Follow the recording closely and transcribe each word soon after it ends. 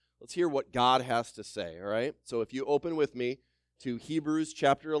Let's hear what God has to say, all right? So if you open with me to Hebrews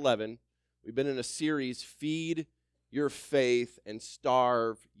chapter 11, we've been in a series, Feed Your Faith and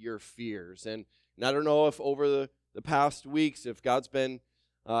Starve Your Fears. And I don't know if over the past weeks, if God's been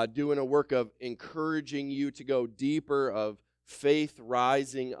doing a work of encouraging you to go deeper, of faith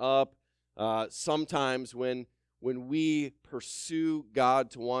rising up. Sometimes when we pursue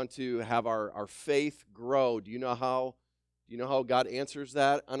God to want to have our faith grow, do you know how God answers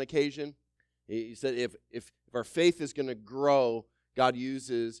that on occasion? He said if our faith is going to grow, God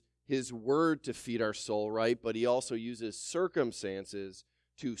uses His Word to feed our soul, right? But He also uses circumstances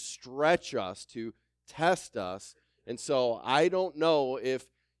to stretch us, to test us. And so I don't know if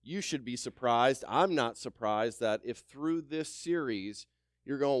you should be surprised. I'm not surprised that if through this series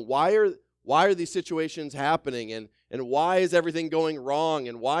you're going, why are these situations happening, and why is everything going wrong,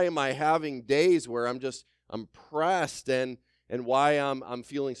 and why am I having days where I'm pressed, and why I'm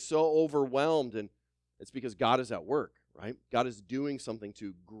feeling so overwhelmed? And it's because God is at work, right? God is doing something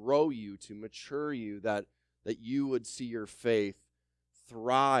to grow you, to mature you, that you would see your faith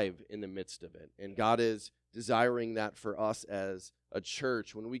thrive in the midst of it. And God is desiring that for us as a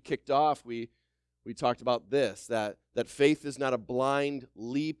church. When we kicked off, we talked about this, that faith is not a blind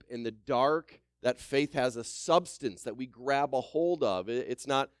leap in the dark, that faith has a substance that we grab a hold of. It's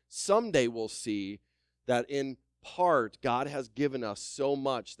not someday we'll see, that in part God has given us so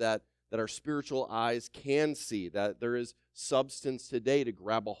much that our spiritual eyes can see, that there is substance today to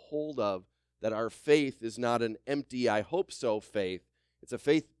grab a hold of, that our faith is not an empty, I hope so faith. It's a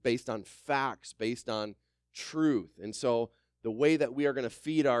faith based on facts, based on truth. And so the way that we are going to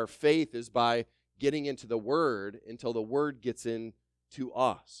feed our faith is by getting into the Word until the Word gets into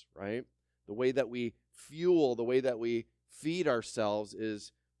us, right? The way that we fuel, the way that we feed ourselves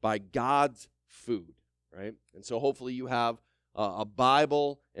is by God's food, right? And so hopefully you have a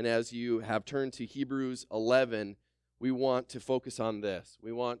Bible, and as you have turned to Hebrews 11, we want to focus on this.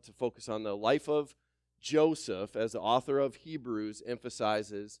 We want to focus on the life of Joseph, as the author of Hebrews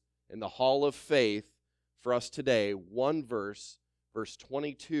emphasizes in the Hall of Faith for us today, one verse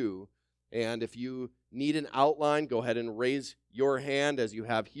 22. And if you need an outline, go ahead and raise your hand as you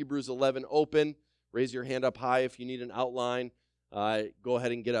have Hebrews 11 open. Raise your hand up high if you need an outline. Go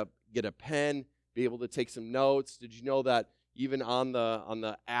ahead and get a pen, be able to take some notes. Did you know that even on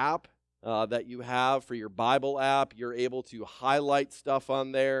the app that you have for your Bible app, you're able to highlight stuff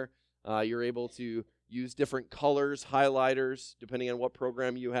on there. You're able to use different colors, highlighters, depending on what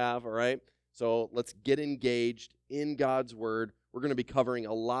program you have, all right? So let's get engaged in God's Word. We're going to be covering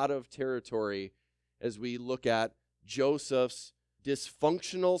a lot of territory as we look at Joseph's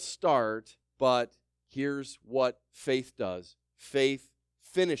dysfunctional start, but here's what faith does. Faith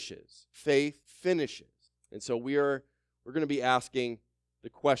finishes. Faith finishes. And so we're going to be asking the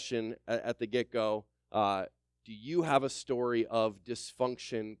question at the get-go, do you have a story of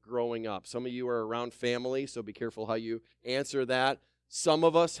dysfunction growing up? Some of you are around family, so be careful how you answer that. Some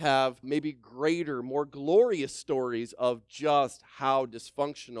of us have maybe greater, more glorious stories of just how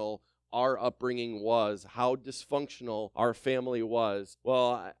dysfunctional our upbringing was, how dysfunctional our family was.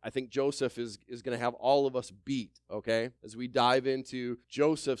 Well, I think Joseph is going to have all of us beat, okay? As we dive into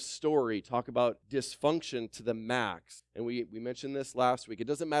Joseph's story, talk about dysfunction to the max. And we mentioned this last week. It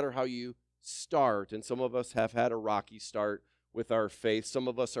doesn't matter how you start, and some of us have had a rocky start with our faith. Some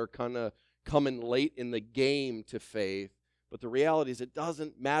of us are kind of coming late in the game to faith. But the reality is it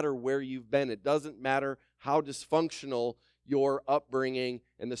doesn't matter where you've been. It doesn't matter how dysfunctional your upbringing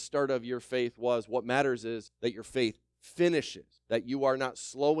and the start of your faith was. What matters is that your faith finishes, that you are not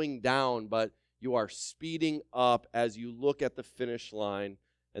slowing down, but you are speeding up as you look at the finish line,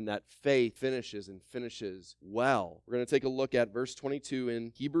 and that faith finishes and finishes well. We're going to take a look at verse 22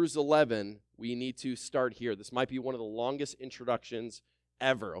 in Hebrews 11. We need to start here. This might be one of the longest introductions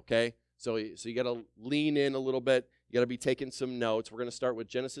ever, okay? So you got to lean in a little bit. You got to be taking some notes. We're going to start with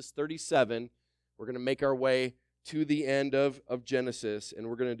Genesis 37. We're going to make our way to the end of Genesis, and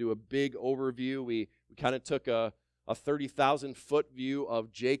we're going to do a big overview. We kind of took a 30,000-foot view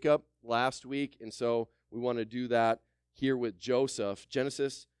of Jacob last week, and so we want to do that here with Joseph.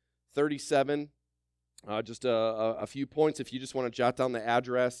 Genesis 37, just a few points if you just want to jot down the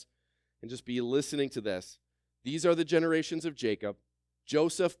address and just be listening to this. These are the generations of Jacob.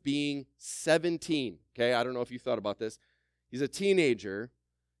 Joseph being 17, okay? I don't know if you thought about this. He's a teenager.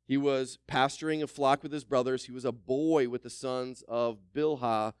 He was pasturing a flock with his brothers. He was a boy with the sons of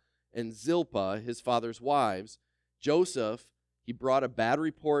Bilhah and Zilpah, his father's wives. Joseph, he brought a bad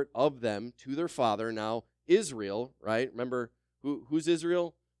report of them to their father. Now, Israel, right? Remember, who's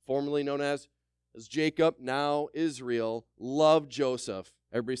Israel? Formerly known as Jacob, now Israel, loved Joseph.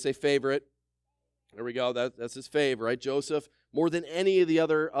 Everybody say favorite. There we go. That's his favorite, right? Joseph, more than any of the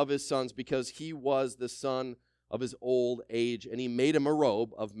other of his sons, because he was the son of his old age, and he made him a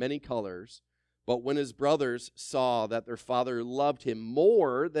robe of many colors. But when his brothers saw that their father loved him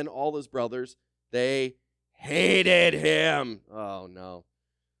more than all his brothers, they hated him. Oh, no.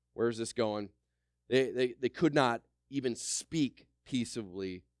 Where's this going? They could not even speak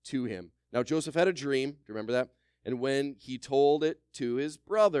peaceably to him. Now, Joseph had a dream. Do you remember that? And when he told it to his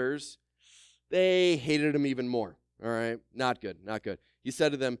brothers, they hated him even more. All right? Not good, not good. He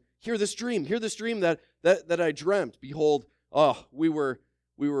said to them, hear this dream that I dreamt. Behold, we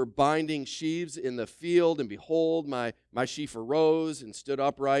were binding sheaves in the field, and behold, my sheaf arose and stood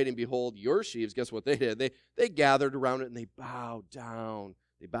upright, and behold, your sheaves, guess what they did? They gathered around it, and they bowed down.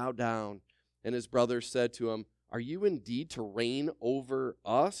 They bowed down. And his brothers said to him, are you indeed to reign over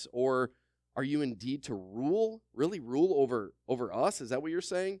us, or are you indeed to rule? Really rule over us? Is that what you're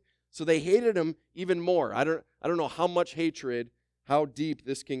saying? So they hated him even more. I don't know how much hatred, how deep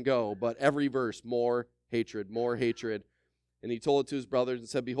this can go, but every verse, more hatred, more hatred. And he told it to his brothers and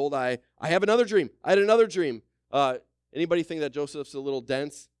said, behold, I have another dream. I had another dream. Anybody think that Joseph's a little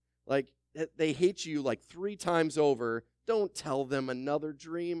dense? Like, they hate you like 3 times over. Don't tell them another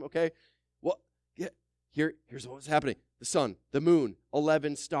dream, okay? Well, here's what was happening. The sun, the moon,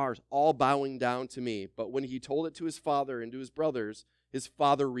 11 stars, all bowing down to me. But when he told it to his father and to his brothers, his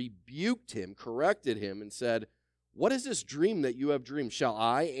father rebuked him, corrected him, and said, what is this dream that you have dreamed? Shall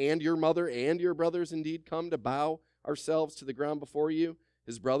I and your mother and your brothers indeed come to bow ourselves to the ground before you?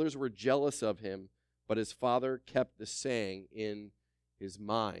 His brothers were jealous of him, but his father kept the saying in his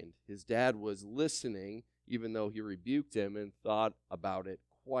mind. His dad was listening, even though he rebuked him, and thought about it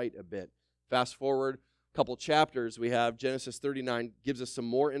quite a bit. Fast forward a couple chapters, we have Genesis 39 gives us some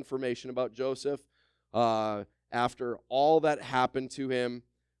more information about Joseph. After all that happened to him,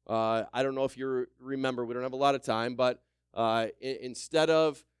 I don't know if you remember, we don't have a lot of time, but instead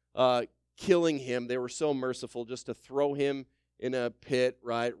of killing him, they were so merciful just to throw him in a pit,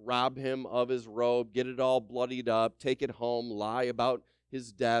 right? Rob him of his robe, get it all bloodied up, take it home, lie about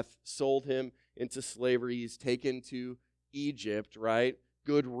his death, sold him into slavery. He's taken to Egypt, right?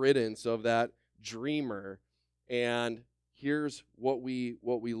 Good riddance of that dreamer. And here's what we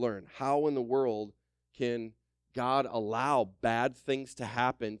learn. How in the world can God allow bad things to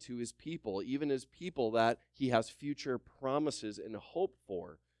happen to his people, even his people that he has future promises and hope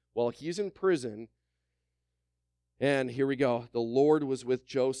for? Well, he's in prison, and here we go. The Lord was with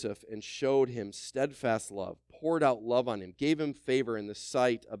Joseph and showed him steadfast love, poured out love on him, gave him favor in the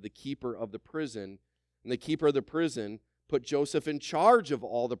sight of the keeper of the prison. And the keeper of the prison put Joseph in charge of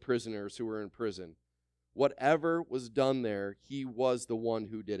all the prisoners who were in prison. Whatever was done there, he was the one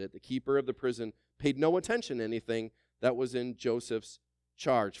who did it. The keeper of the prison paid no attention to anything that was in Joseph's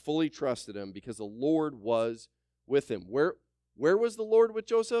charge, fully trusted him because the Lord was with him. Where was the Lord with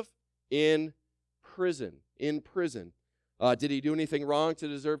Joseph? In prison. In prison. Did he do anything wrong to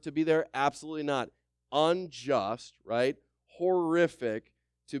deserve to be there? Absolutely not. Unjust, right? Horrific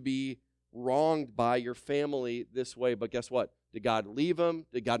to be wronged by your family this way. But guess what? Did God leave him?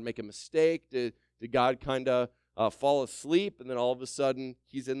 Did God make a mistake? Did God kind of fall asleep and then all of a sudden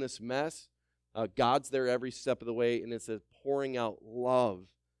he's in this mess? God's there every step of the way, and it says pouring out love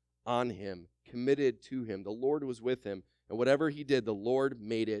on him, committed to him. The Lord was with him, and whatever he did, the Lord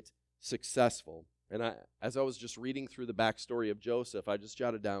made it successful. And as I was just reading through the backstory of Joseph, I just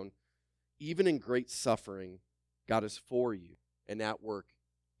jotted down, even in great suffering, God is for you and at work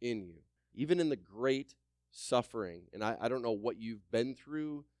in you. Even in the great suffering, and I don't know what you've been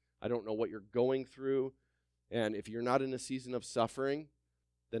through, I don't know what you're going through, and if you're not in a season of suffering,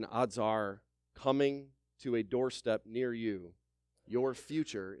 then odds are coming to a doorstep near you, your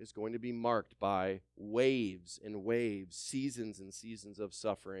future is going to be marked by waves and waves, seasons and seasons of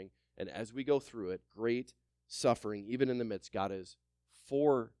suffering. And as we go through it, great suffering, even in the midst, God is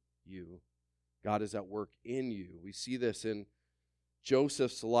for you. God is at work in you. We see this in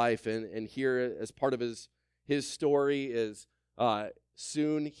Joseph's life, and here as part of his story is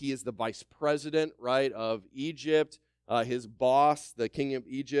soon he is the vice president, right, of Egypt. His boss, the king of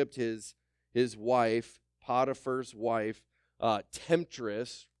Egypt, his wife, Potiphar's wife,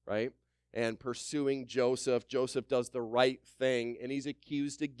 temptress, right, and pursuing Joseph. Joseph does the right thing, and he's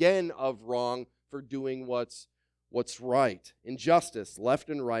accused again of wrong for doing what's right. Injustice, left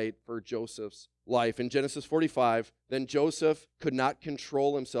and right for Joseph's life. In Genesis 45, then Joseph could not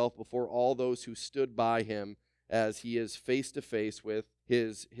control himself before all those who stood by him as he is face to face with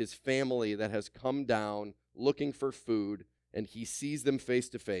his family that has come down looking for food, and he sees them face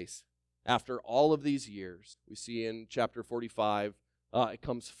to face. After all of these years, we see in chapter 45, it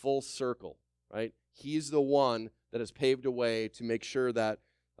comes full circle, right? He's the one that has paved a way to make sure that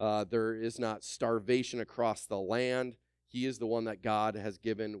there is not starvation across the land. He is the one that God has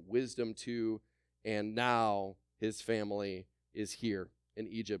given wisdom to, and now his family is here in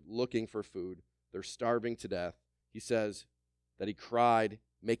Egypt looking for food. They're starving to death. He says that he cried,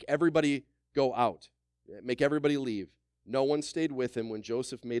 "Make everybody go out. Make everybody leave." No one stayed with him when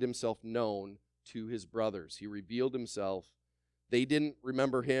Joseph made himself known to his brothers. He revealed himself. They didn't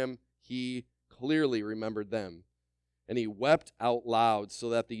remember him. He clearly remembered them. And he wept out loud so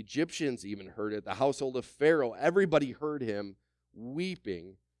that the Egyptians even heard it. The household of Pharaoh, everybody heard him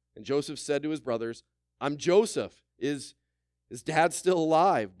weeping. And Joseph said to his brothers, "I'm Joseph. Is dad still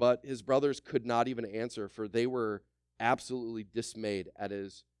alive?" But his brothers could not even answer, for they were absolutely dismayed at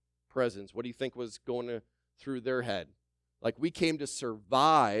his presence. What do you think was going through their head? Like, we came to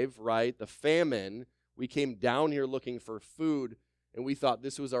survive, right? The famine. We came down here looking for food, and we thought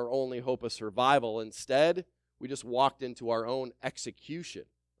this was our only hope of survival. Instead, we just walked into our own execution,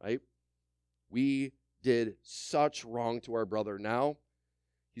 right? We did such wrong to our brother. Now,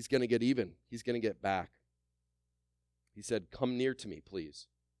 he's going to get even. He's going to get back. He said, "Come near to me, please."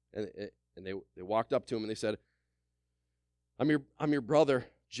 And they walked up to him and they said, I'm your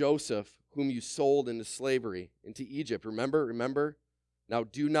brother, Joseph, whom you sold into slavery, into Egypt. Remember? Now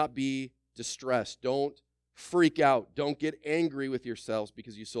do not be distressed. Don't freak out. Don't get angry with yourselves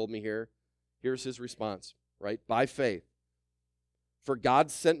because you sold me here. Here's his response, right? By faith. For God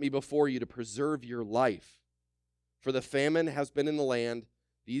sent me before you to preserve your life. For the famine has been in the land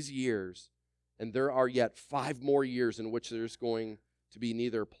these years, and there are yet 5 more years in which there's going to be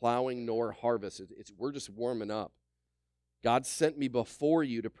neither plowing nor harvest. We're just warming up. God sent me before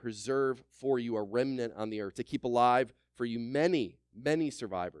you to preserve for you a remnant on the earth, to keep alive for you many, many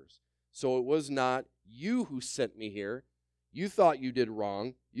survivors. So it was not you who sent me here. You thought you did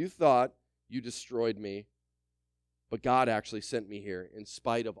wrong. You thought you destroyed me. But God actually sent me here in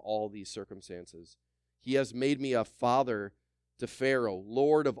spite of all these circumstances. He has made me a father to Pharaoh,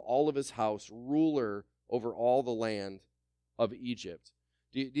 lord of all of his house, ruler over all the land of Egypt.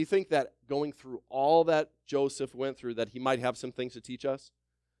 Do you think that going through all that Joseph went through, that he might have some things to teach us?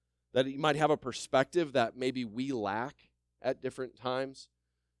 That he might have a perspective that maybe we lack at different times?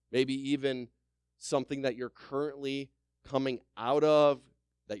 Maybe even something that you're currently coming out of,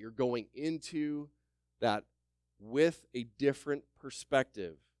 that you're going into, that with a different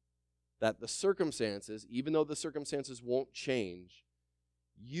perspective, that the circumstances, even though the circumstances won't change,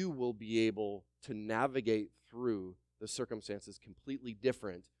 you will be able to navigate through the circumstances completely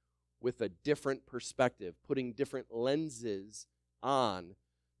different, with a different perspective, putting different lenses on.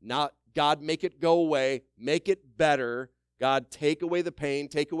 Not, God, make it go away, make it better. God, take away the pain,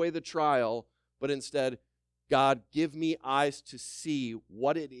 take away the trial, but instead, God, give me eyes to see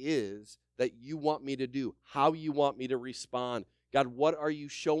what it is that you want me to do, how you want me to respond. God, what are you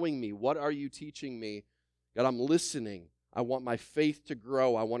showing me? What are you teaching me? God, I'm listening. I want my faith to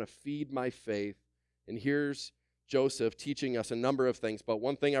grow. I want to feed my faith. And here's Joseph teaching us a number of things, but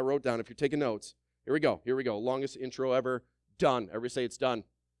one thing I wrote down, if you're taking notes, here we go. Longest intro ever, done. Everybody say it's done.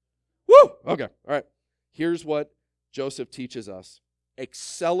 Woo! Okay, all right. Here's what Joseph teaches us.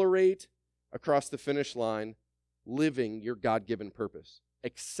 Accelerate across the finish line, living your God-given purpose.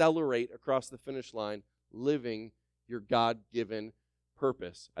 Accelerate across the finish line, living your God-given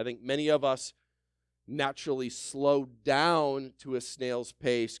purpose. I think many of us naturally slow down to a snail's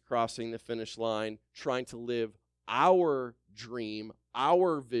pace crossing the finish line, trying to live our dream,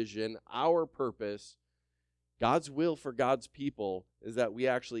 our vision, our purpose. God's will for God's people is that we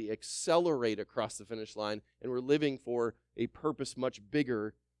actually accelerate across the finish line, and we're living for a purpose much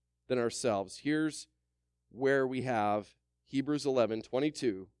bigger than ourselves. Here's where we have Hebrews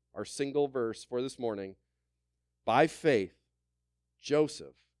 11:22, our single verse for this morning. By faith,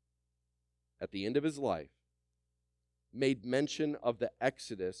 Joseph, at the end of his life, made mention of the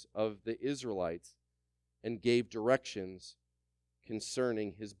exodus of the Israelites and gave directions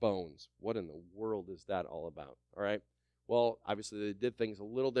concerning his bones. What in the world is that all about? All right. Well, obviously they did things a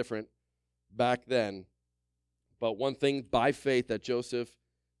little different back then. But one thing by faith that Joseph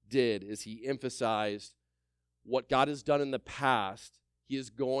did is he emphasized what God has done in the past, he is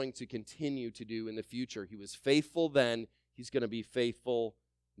going to continue to do in the future. He was faithful then. He's going to be faithful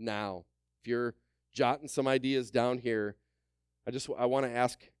now. If you're jotting some ideas down here, I want to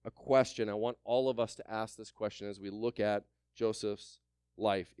ask a question. I want all of us to ask this question as we look at Joseph's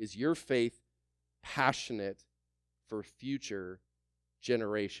life. Is your faith passionate for future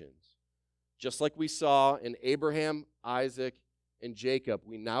generations? Just like we saw in Abraham, Isaac, and Jacob,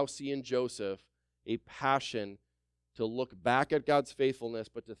 we now see in Joseph a passion to look back at God's faithfulness,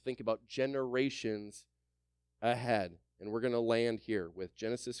 but to think about generations ahead. And we're going to land here with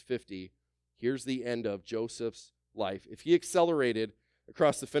Genesis 50. Here's the end of Joseph's life. If he accelerated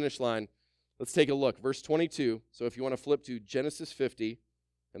across the finish line, let's take a look. Verse 22. So if you want to flip to Genesis 50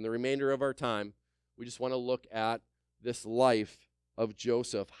 and the remainder of our time, we just want to look at this life of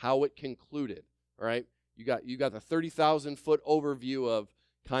Joseph, how it concluded. All right? You got the 30,000-foot overview of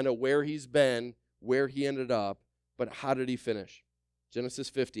kind of where he's been, where he ended up, but how did he finish? Genesis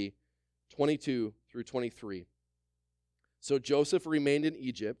 50, 22 through 23. So Joseph remained in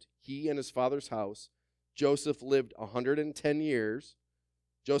Egypt, he and his father's house. Joseph lived 110 years.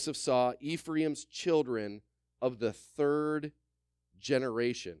 Joseph saw Ephraim's children of the third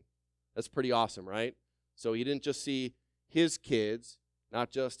generation. That's pretty awesome, right? So he didn't just see his kids,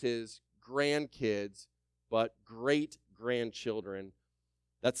 not just his grandkids, but great-grandchildren.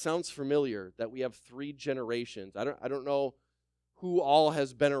 That sounds familiar, that we have 3 generations. I don't know who all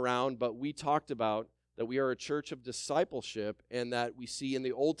has been around, but we talked about that we are a church of discipleship and that we see in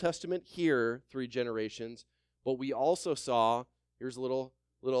the Old Testament here 3 generations, but we also saw, here's a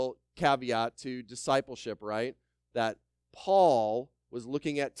little caveat to discipleship, right? That Paul was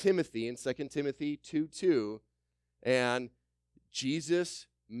looking at Timothy in 2 Timothy 2:2, and Jesus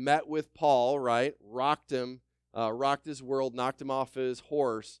met with Paul, right? Rocked his world, knocked him off his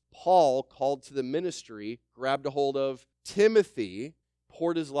horse. Paul called to the ministry, grabbed a hold of Timothy,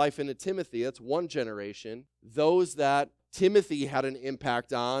 poured his life into Timothy. That's one generation. Those that Timothy had an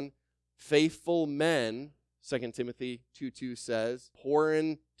impact on, faithful men, 2 Timothy 2:2 says, pour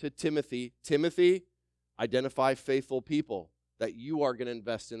into Timothy. Timothy, identify faithful people that you are going to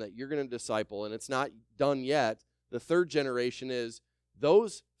invest in, that you're going to disciple, and it's not done yet. The third generation is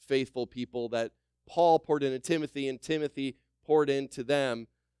those faithful people that Paul poured into Timothy and Timothy poured into them.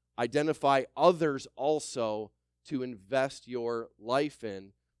 Identify others also to invest your life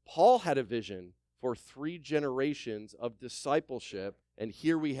in. Paul had a vision for 3 generations of discipleship, and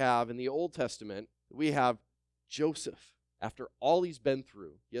here we have in the Old Testament, we have Joseph. After all he's been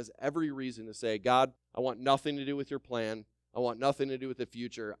through, he has every reason to say, God, I want nothing to do with your plan. I want nothing to do with the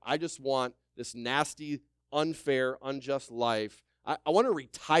future. I just want this nasty, unfair, unjust life. I want to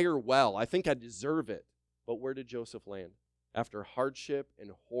retire well. I think I deserve it. But where did Joseph land? After hardship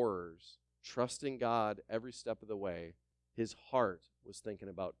and horrors, trusting God every step of the way, his heart was thinking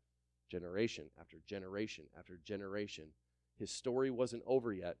about generation after generation after generation. His story wasn't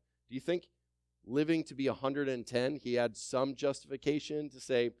over yet. Do you think living to be 110, he had some justification to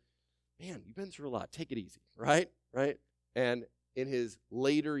say, man, you've been through a lot. Take it easy, right? Right? And in his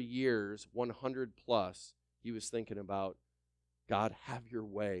later years, 100 plus, he was thinking about, God, have your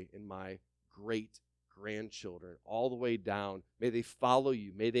way in my great-grandchildren, all the way down. May they follow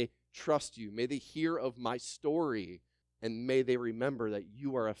you. May they trust you. May they hear of my story. And may they remember that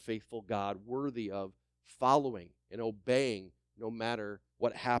you are a faithful God, worthy of following and obeying no matter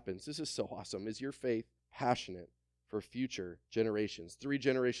what happens. This is so awesome. Is your faith passionate for future generations? 3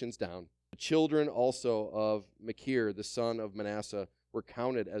 generations down. The children also of Machir, the son of Manasseh, were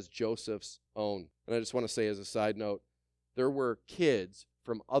counted as Joseph's own. And I just want to say as a side note, there were kids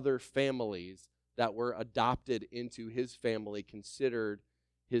from other families that were adopted into his family, considered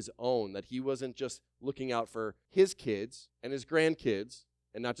his own, that he wasn't just looking out for his kids and his grandkids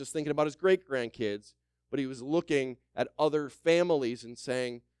and not just thinking about his great-grandkids, but he was looking at other families and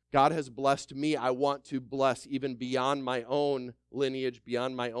saying, God has blessed me. I want to bless even beyond my own lineage,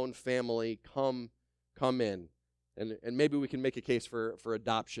 beyond my own family. Come in. And maybe we can make a case for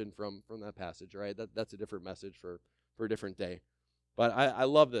adoption from that passage, right? That's a different message for a different day. But I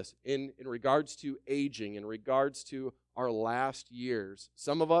love this. In regards to aging, in regards to our last years,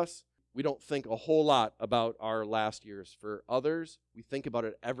 some of us, we don't think a whole lot about our last years. For others, we think about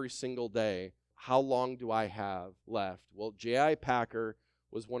it every single day. How long do I have left? Well, J.I. Packer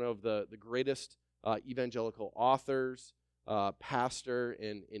was one of the greatest evangelical authors, pastor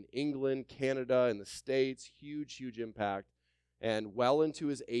in England, Canada, and the States. Huge impact. And well into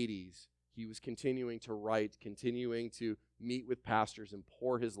his 80s, he was continuing to write, continuing to meet with pastors and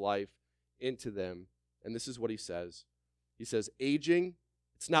pour his life into them. And this is what he says. He says, aging,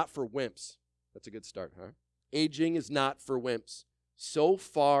 it's not for wimps. That's a good start, huh? Aging is not for wimps. So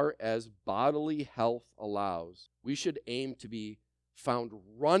far as bodily health allows, we should aim to be found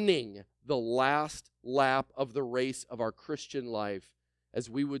running the last lap of the race of our Christian life, as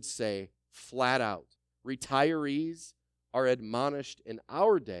we would say, flat out. Retirees are admonished in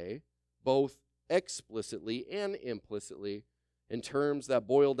our day, both explicitly and implicitly, in terms that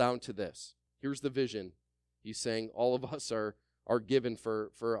boil down to this. Here's the vision. He's saying all of us are given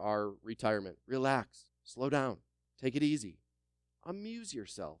for our retirement. Relax. Slow down. Take it easy. Amuse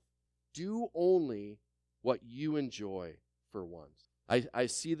yourself. Do only what you enjoy for once. I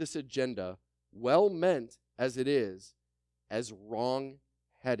see this agenda, well meant as it is, as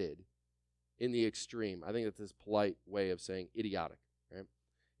wrong-headed in the extreme. I think that's this polite way of saying idiotic. Right?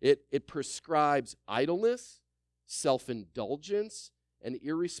 It prescribes idleness, self-indulgence, and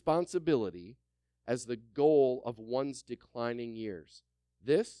irresponsibility as the goal of one's declining years.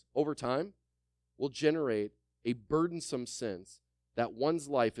 This, over time, will generate a burdensome sense that one's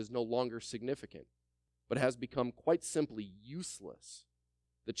life is no longer significant, but has become quite simply useless.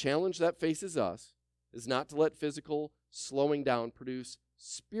 The challenge that faces us is not to let physical slowing down produce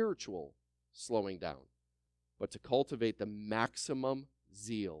spiritual slowing down, but to cultivate the maximum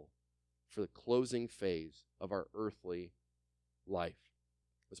zeal for the closing phase of our earthly life.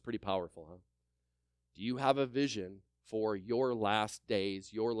 That's pretty powerful, huh? Do you have a vision for your last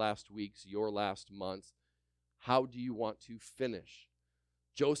days, your last weeks, your last months? How do you want to finish?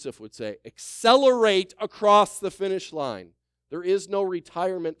 Joseph would say, accelerate across the finish line. There is no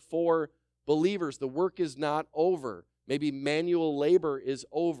retirement for believers. The work is not over. Maybe manual labor is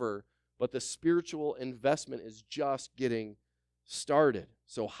over, but the spiritual investment is just getting started.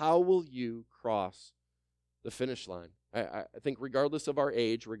 So how will you cross the finish line? I think regardless of our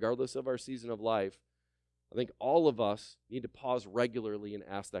age, regardless of our season of life, I think all of us need to pause regularly and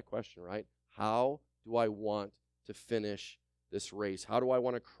ask that question, right? How do I want to finish this race? How do I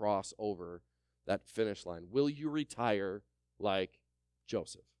want to cross over that finish line? Will you retire like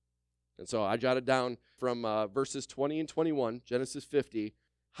Joseph? And so I jotted down from verses 20 and 21, Genesis 50,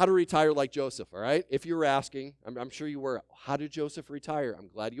 how to retire like Joseph, all right? If you were asking, I'm sure you were, how did Joseph retire? I'm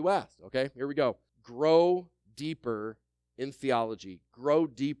glad you asked, okay? Here we go. Grow deeper in theology. Grow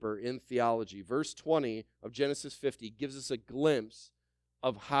deeper in theology. Verse 20 of Genesis 50 gives us a glimpse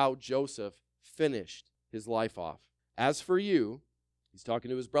of how Joseph finished his life off. As for you, he's talking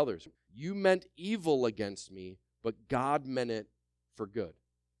to his brothers, you meant evil against me, but God meant it for good,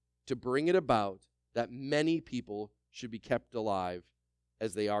 to bring it about that many people should be kept alive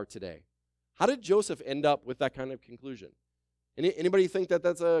as they are today. How did Joseph end up with that kind of conclusion? Anybody think that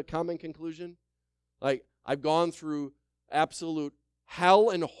that's a common conclusion? Like, I've gone through absolute hell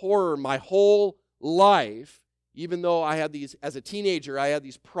and horror my whole life, even though I had these, as a teenager, I had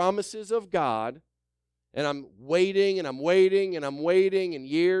these promises of God, and I'm waiting, and I'm waiting, and I'm waiting, and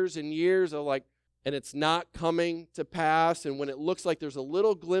years of like, and it's not coming to pass, and when it looks like there's a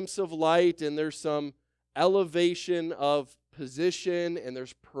little glimpse of light, and there's some elevation of position, and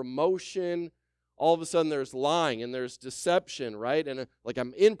there's promotion, all of a sudden there's lying, and there's deception, right? And like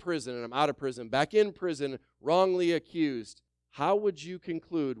I'm in prison, and I'm out of prison, back in prison, wrongly accused. How would you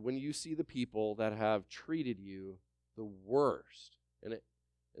conclude when you see the people that have treated you the worst? And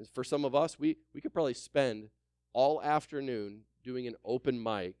for some of us, we could probably spend all afternoon doing an open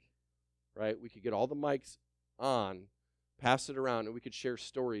mic, right? We could get all the mics on, pass it around, and we could share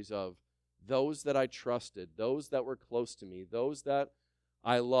stories of those that I trusted, those that were close to me, those that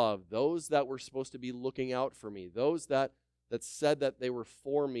I loved, those that were supposed to be looking out for me, those that said that they were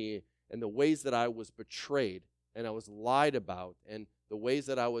for me, and the ways that I was betrayed and I was lied about, and the ways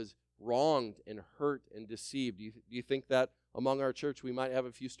that I was wronged and hurt and deceived. Do you think that among our church we might have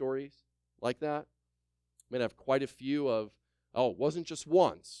a few stories like that? We might have quite a few of, it wasn't just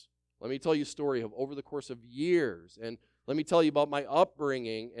once. Let me tell you a story of over the course of years, and let me tell you about my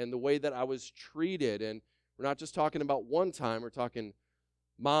upbringing and the way that I was treated. And we're not just talking about one time, we're talking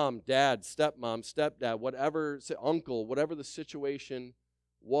mom, dad, stepmom, stepdad, whatever, uncle, whatever the situation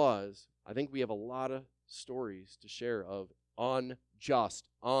was. I think we have a lot of stories to share of unjust,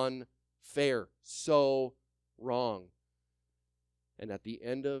 unfair, so wrong. And at the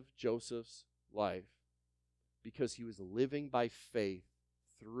end of Joseph's life, because he was living by faith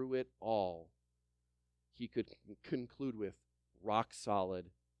through it all, he could conclude with rock-solid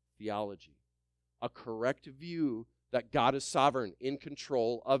theology, a correct view that God is sovereign, in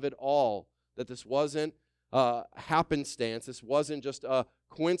control of it all, that this wasn't happenstance, this wasn't just a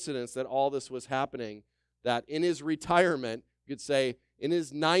coincidence that all this was happening, that in his retirement, you could say, in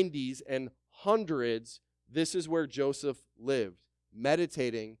his 90s and hundreds, this is where Joseph lived,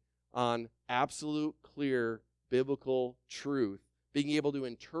 meditating on absolute, clear, biblical truth, being able to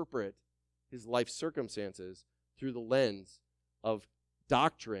interpret his life circumstances through the lens of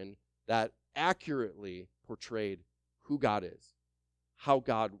doctrine that accurately portrayed who God is, how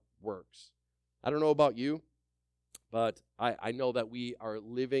God works. I don't know about you, but I know that we are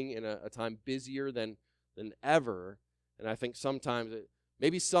living in a time busier than ever, and I think sometimes,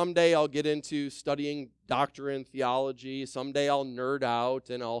 maybe someday I'll get into studying doctrine, theology, someday I'll nerd out,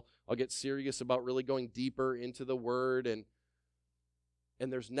 and I'll I'll get serious about really going deeper into the Word, and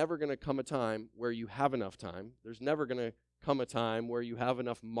there's never going to come a time where you have enough time. There's never going to come a time where you have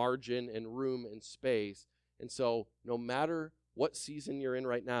enough margin and room and space. And so no matter what season you're in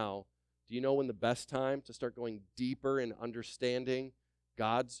right now, do you know when the best time to start going deeper in understanding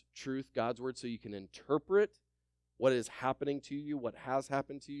God's truth, God's Word, so you can interpret what is happening to you, what has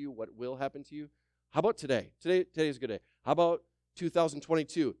happened to you, what will happen to you? How about today? Today's a good day. How about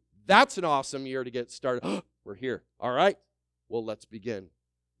 2022? That's an awesome year to get started. We're here. All right. Well, let's begin.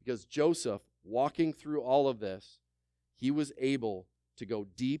 Because Joseph, walking through all of this, he was able to go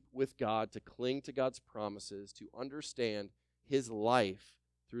deep with God, to cling to God's promises, to understand his life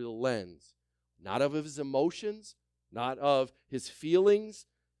through the lens, not of his emotions, not of his feelings.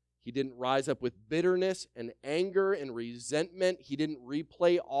 He didn't rise up with bitterness and anger and resentment. He didn't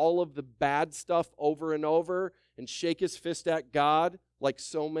replay all of the bad stuff over and over and shake his fist at God like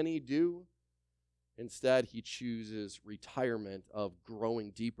so many do. Instead, he chooses retirement of growing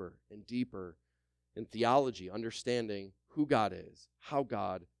deeper and deeper in theology, understanding who God is, how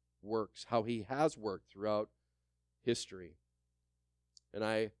God works, how he has worked throughout history. And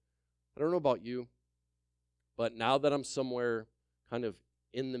I don't know about you, but now that I'm somewhere kind of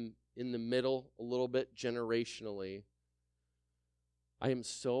in the middle a little bit generationally, I am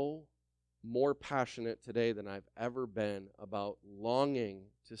so more passionate today than I've ever been about longing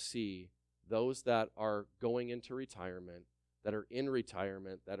to see those that are going into retirement, that are in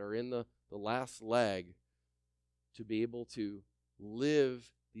retirement, that are in the last leg, to be able to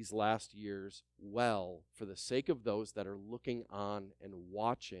live these last years well for the sake of those that are looking on and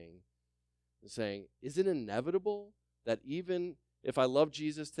watching and saying, is it inevitable that even if I love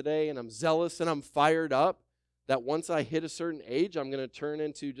Jesus today and I'm zealous and I'm fired up, that once I hit a certain age, I'm going to turn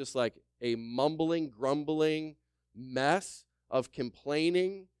into just like a mumbling, grumbling mess of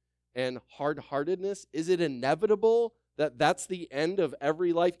complaining and hard-heartedness? Is it inevitable that that's the end of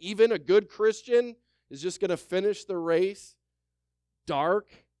every life? Even a good Christian is just going to finish the race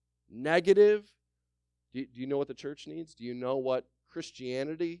dark, negative. Do you know what the church needs? Do you know what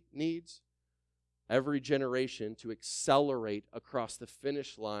Christianity needs? Every generation to accelerate across the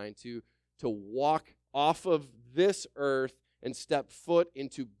finish line, to walk off of this earth and step foot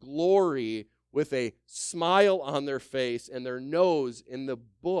into glory with a smile on their face and their nose in the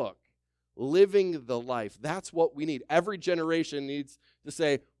book, living the life. That's what we need. Every generation needs to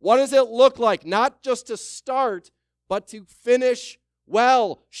say, what does it look like? Not just to start, but to finish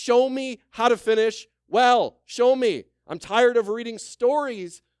well. Show me how to finish well. Show me. I'm tired of reading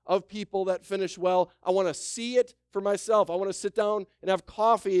stories of people that finish well. I want to see it for myself. I want to sit down and have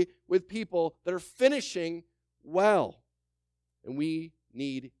coffee with people that are finishing well. And we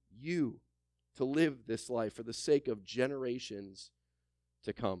need you to live this life for the sake of generations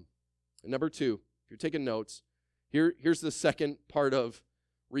to come. And number two, if you're taking notes, here's the second part of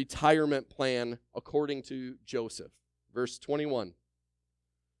retirement plan according to Joseph. Verse 21.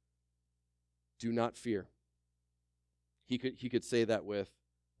 Do not fear. He could say that with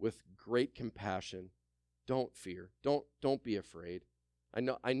great compassion. Don't fear. Don't be afraid.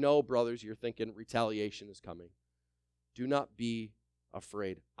 I know, brothers, you're thinking retaliation is coming. Do not be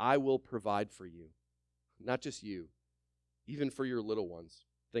afraid. I will provide for you. Not just you, even for your little ones,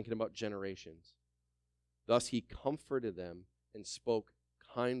 thinking about generations. Thus he comforted them and spoke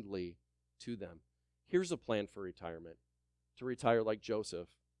kindly to them. Here's a plan for retirement. To retire like Joseph.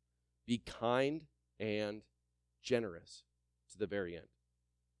 Be kind and generous to the very end.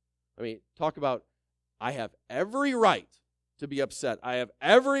 I mean, talk about, I have every right to be upset. I have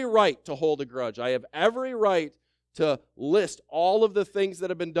every right to hold a grudge. I have every right to list all of the things that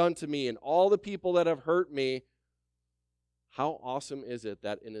have been done to me and all the people that have hurt me. How awesome is it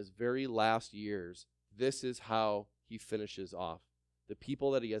that in his very last years, this is how he finishes off? The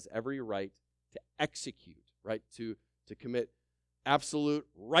people that he has every right to execute, right? To commit absolute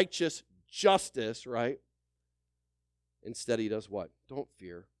righteous justice, right? Instead, he does what? Don't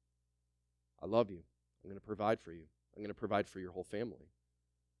fear. I love you. I'm going to provide for you. I'm going to provide for your whole family.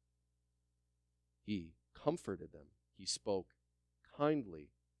 He comforted them. He spoke kindly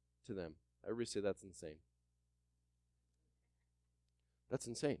to them. Everybody say that's insane. That's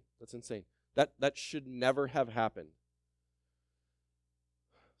insane. That's insane. That should never have happened.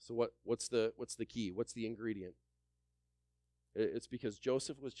 So what's the key? What's the ingredient? It's because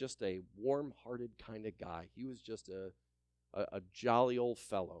Joseph was just a warm-hearted kind of guy. He was just a jolly old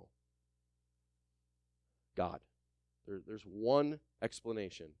fellow. God. There's one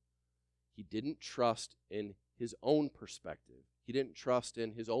explanation. He didn't trust in his own perspective. He didn't trust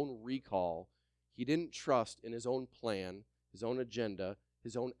in his own recall. He didn't trust in his own plan, his own agenda.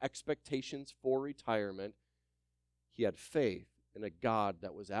 his own expectations for retirement. He had faith in a God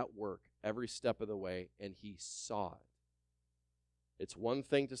that was at work every step of the way, and he saw it. It's one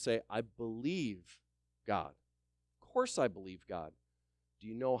thing to say, I believe God. Of course I believe God. Do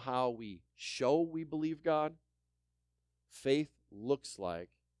you know how we show we believe God? Faith looks like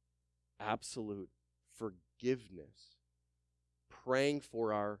absolute forgiveness, praying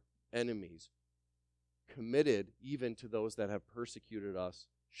for our enemies, committed even to those that have persecuted us,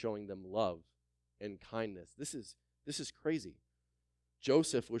 showing them love and kindness. This is crazy.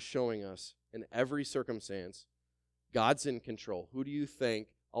 Joseph was showing us in every circumstance, God's in control. Who do you think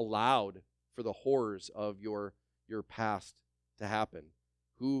allowed for the horrors of your past to happen?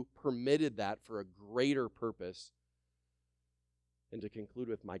 Who permitted that for a greater purpose? And to conclude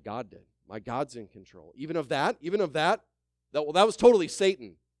with, my God did. My God's in control. Even of that was totally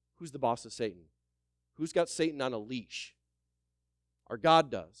Satan. Who's the boss of Satan? Who's got Satan on a leash? Our God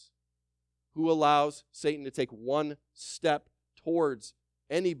does. Who allows Satan to take one step towards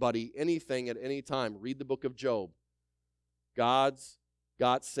anybody, anything at any time? Read the book of Job. God's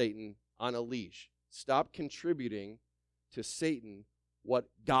got Satan on a leash. Stop contributing to Satan what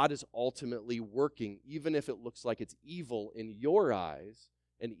God is ultimately working, even if it looks like it's evil in your eyes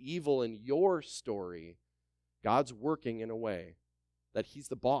and evil in your story. God's working in a way that he's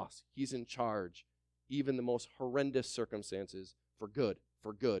the boss. He's in charge, even the most horrendous circumstances, for good,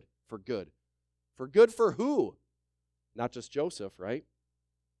 for good, for good. For good for who? Not just Joseph, right?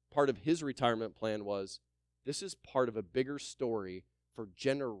 Part of his retirement plan was, this is part of a bigger story for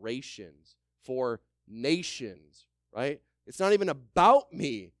generations, for nations, right? It's not even about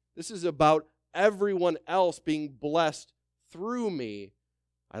me. This is about everyone else being blessed through me.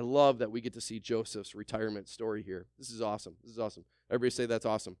 I love that we get to see Joseph's retirement story here. This is awesome. This is awesome. Everybody say that's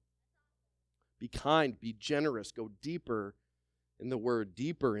awesome. Be kind, be generous, go deeper in the word,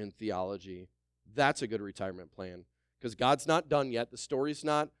 deeper in theology. That's a good retirement plan, because God's not done yet. The story's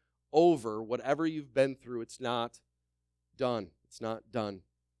not over. Whatever you've been through, it's not done. It's not done.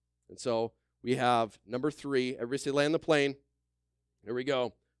 And so we have number 3. Everybody say land the plane. Here we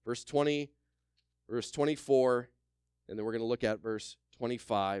go. Verse 20, verse 24, and then we're going to look at verse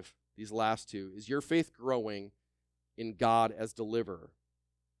 25. These last two. Is your faith growing in God as deliverer?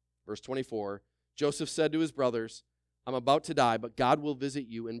 Verse 24, Joseph said to his brothers, I'm about to die, but God will visit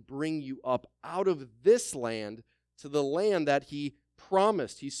you and bring you up out of this land to the land that he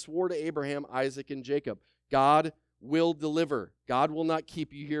promised. He swore to Abraham, Isaac, and Jacob. God will deliver. God will not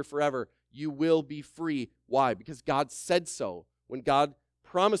keep you here forever. You will be free. Why? Because God said so. When God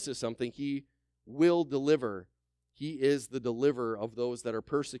promises something, he will deliver. He is the deliverer of those that are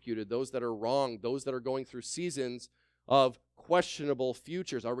persecuted, those that are wronged, those that are going through seasons of questionable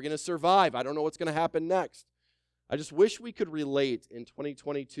futures. Are we going to survive? I don't know what's going to happen next. I just wish we could relate in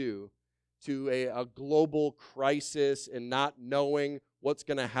 2022 to a global crisis and not knowing what's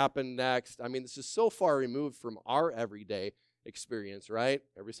going to happen next. I mean, this is so far removed from our everyday experience, right?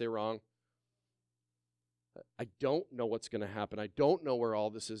 Everybody say wrong. I don't know what's going to happen. I don't know where all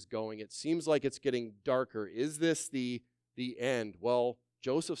this is going. It seems like it's getting darker. Is this the end? Well,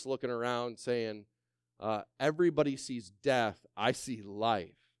 Joseph's looking around saying, everybody sees death. I see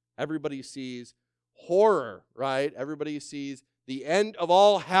life. Everybody sees horror, right? Everybody sees the end of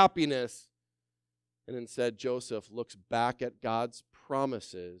all happiness. And instead, Joseph looks back at God's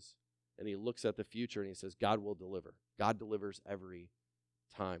promises, and he looks at the future, and he says, God will deliver. God delivers every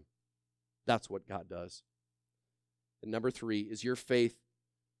time. That's what God does. And number 3, is your faith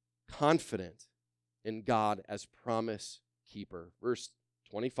confident in God as promise keeper? Verse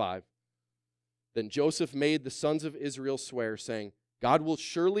 25, then Joseph made the sons of Israel swear, saying, God will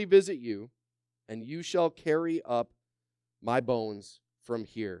surely visit you, and you shall carry up my bones from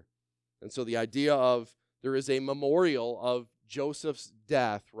here. And so the idea of there is a memorial of Joseph's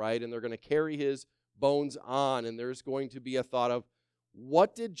death, right? And they're going to carry his bones on, and there's going to be a thought of,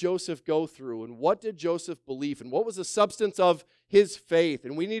 what did Joseph go through, and what did Joseph believe, and what was the substance of his faith?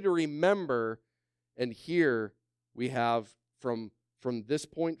 And we need to remember, and here we have from this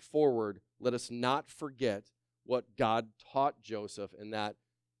point forward, let us not forget what God taught Joseph, and that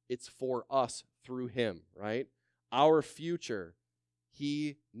it's for us through him, right? Our future,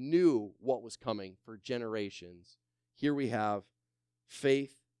 he knew what was coming for generations. Here we have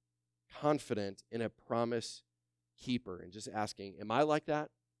faith, confident in a promise keeper, and just asking, am I like that?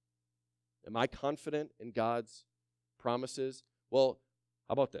 Am I confident in God's promises? Well,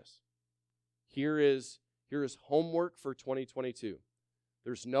 how about this? Here is homework for 2022.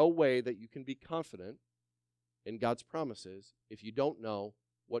 There's no way that you can be confident in God's promises if you don't know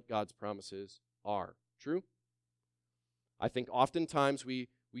what God's promises are. True? I think oftentimes we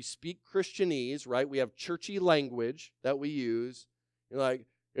speak Christianese, right? We have churchy language that we use. You're like,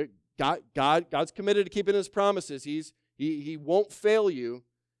 God's committed to keeping his promises. He won't fail you.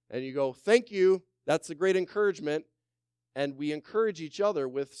 And you go, thank you. That's a great encouragement. And we encourage each other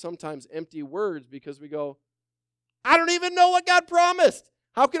with sometimes empty words because we go, I don't even know what God promised.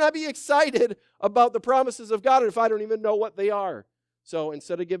 How can I be excited about the promises of God if I don't even know what they are? So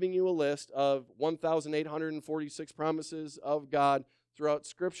instead of giving you a list of 1,846 promises of God throughout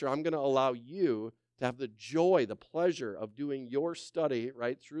Scripture, I'm going to allow you to have the joy, the pleasure of doing your study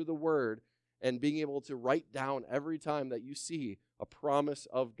right through the Word and being able to write down every time that you see a promise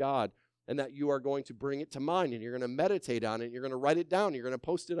of God, and that you are going to bring it to mind, and you're going to meditate on it, you're going to write it down, you're going to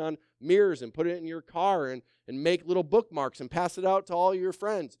post it on mirrors and put it in your car and make little bookmarks and pass it out to all your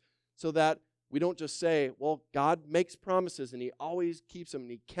friends, so that we don't just say, well, God makes promises and he always keeps them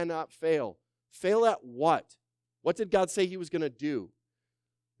and he cannot fail. Fail at what? What did God say he was going to do?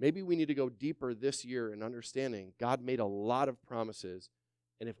 Maybe we need to go deeper this year in understanding God made a lot of promises,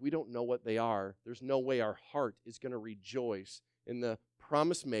 and if we don't know what they are, there's no way our heart is going to rejoice in the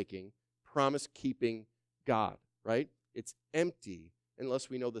promise-making, promise-keeping God, right? It's empty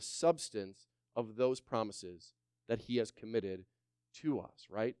unless we know the substance of those promises that he has committed to us,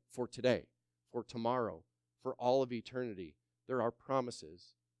 right? For today, for tomorrow, for all of eternity. There are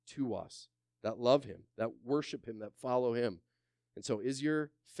promises to us that love him, that worship him, that follow him. And so is your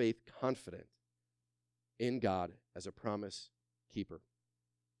faith confident in God as a promise keeper?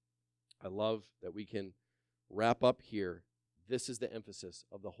 I love that we can wrap up here. This is the emphasis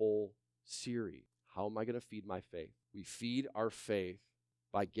of the whole series. How am I going to feed my faith? We feed our faith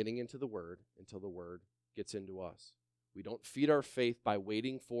by getting into the Word until the Word gets into us. We don't feed our faith by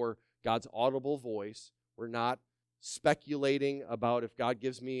waiting for God's audible voice. We're not speculating about if God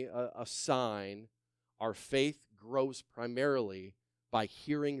gives me a sign. Our faith grows primarily by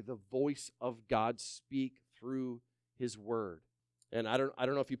hearing the voice of God speak through his Word. And I don't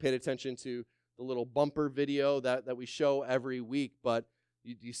know if you paid attention to the little bumper video that we show every week, but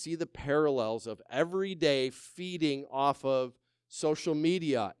you see the parallels of every day feeding off of social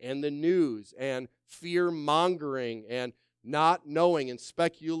media and the news and fear-mongering and not knowing and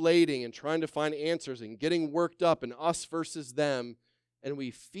speculating and trying to find answers and getting worked up and us versus them. And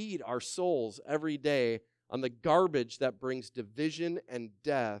we feed our souls every day on the garbage that brings division and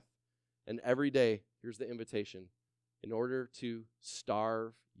death. And every day, here's the invitation. In order to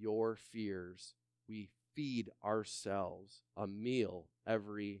starve your fears, we feed ourselves a meal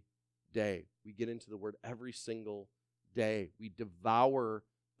every day. We get into the Word every single day. We devour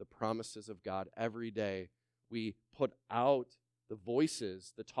the promises of God every day. We put out the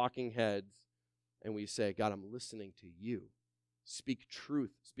voices, the talking heads, and we say, God, I'm listening to you. Speak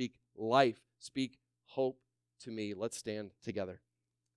truth, speak life, speak hope to me. Let's stand together.